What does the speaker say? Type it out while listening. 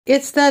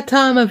It's that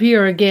time of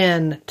year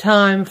again.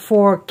 Time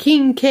for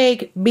king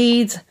cake,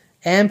 beads,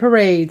 and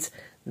parades.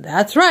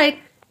 That's right,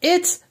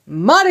 it's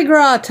Mardi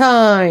Gras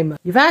time!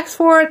 You've asked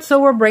for it, so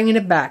we're bringing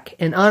it back.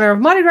 In honor of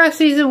Mardi Gras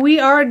season, we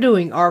are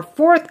doing our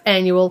 4th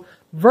annual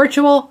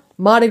virtual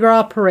Mardi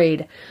Gras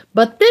parade.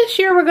 But this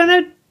year we're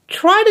going to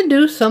try to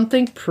do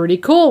something pretty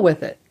cool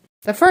with it.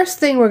 The first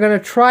thing we're going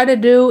to try to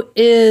do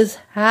is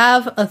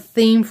have a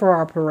theme for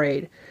our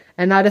parade.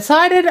 And I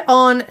decided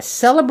on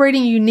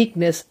celebrating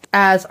uniqueness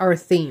as our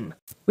theme.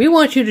 We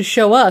want you to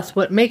show us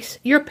what makes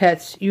your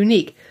pets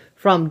unique.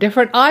 From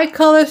different eye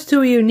colors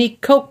to a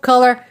unique coat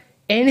color,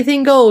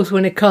 anything goes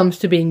when it comes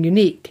to being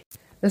unique.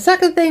 The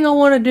second thing I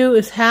want to do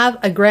is have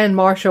a grand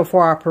marshal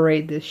for our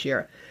parade this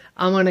year.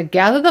 I'm going to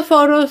gather the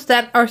photos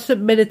that are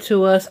submitted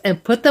to us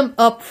and put them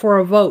up for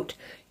a vote.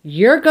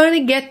 You're going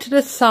to get to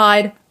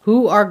decide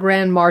who our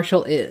grand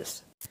marshal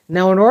is.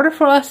 Now, in order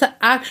for us to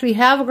actually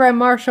have a grand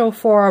marshal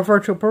for our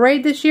virtual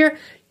parade this year,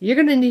 you're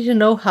going to need to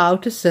know how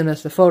to send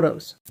us the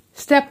photos.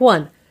 Step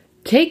 1.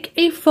 Take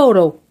a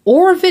photo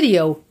or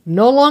video,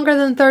 no longer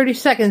than 30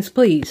 seconds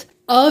please,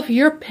 of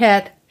your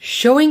pet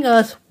showing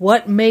us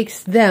what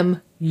makes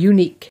them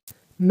unique.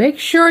 Make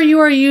sure you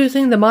are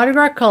using the Mardi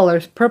Gras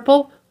colors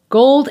purple,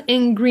 gold,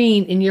 and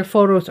green in your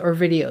photos or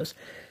videos.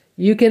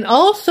 You can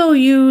also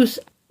use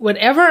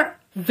whatever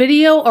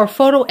video or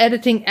photo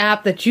editing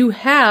app that you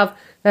have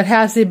that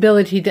has the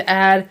ability to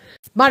add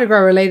Mardi Gras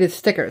related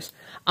stickers.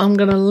 I'm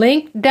going to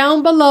link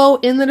down below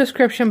in the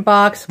description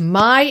box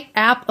my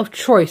app of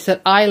choice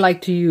that I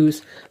like to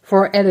use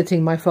for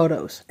editing my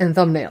photos and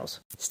thumbnails.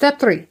 Step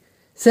 3.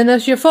 Send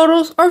us your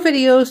photos or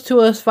videos to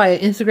us via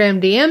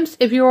Instagram DMs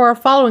if you are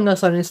following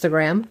us on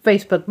Instagram,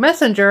 Facebook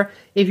Messenger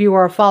if you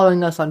are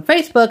following us on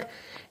Facebook,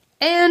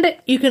 and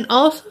you can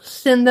also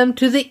send them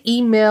to the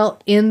email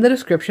in the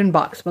description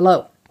box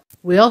below.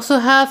 We also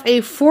have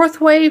a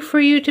 4th way for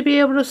you to be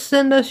able to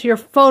send us your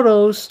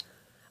photos.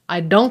 I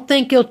don't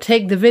think you'll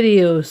take the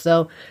videos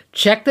though.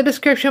 Check the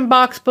description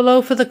box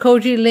below for the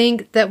Koji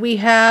link that we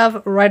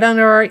have right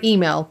under our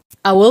email.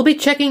 I will be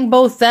checking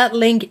both that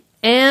link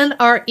and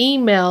our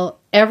email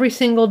every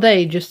single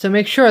day just to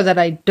make sure that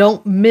I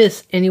don't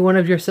miss any one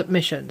of your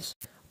submissions.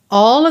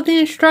 All of the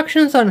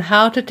instructions on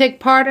how to take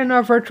part in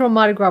our virtual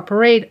Mardi Gras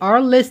parade are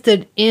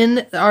listed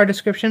in our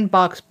description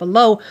box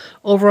below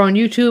over on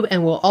YouTube,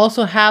 and we'll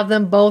also have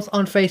them both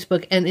on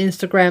Facebook and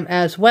Instagram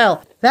as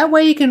well. That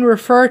way you can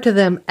refer to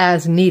them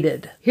as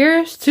needed.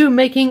 Here's to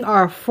making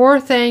our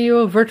 4th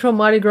annual virtual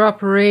Mardi Gras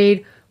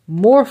parade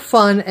more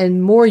fun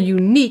and more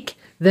unique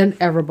than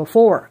ever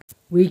before.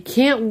 We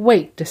can't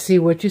wait to see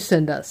what you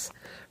send us.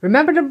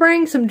 Remember to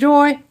bring some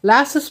joy,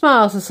 laughs and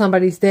smiles to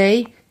somebody's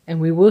day, and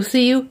we will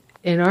see you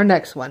in our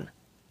next one.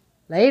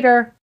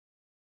 Later.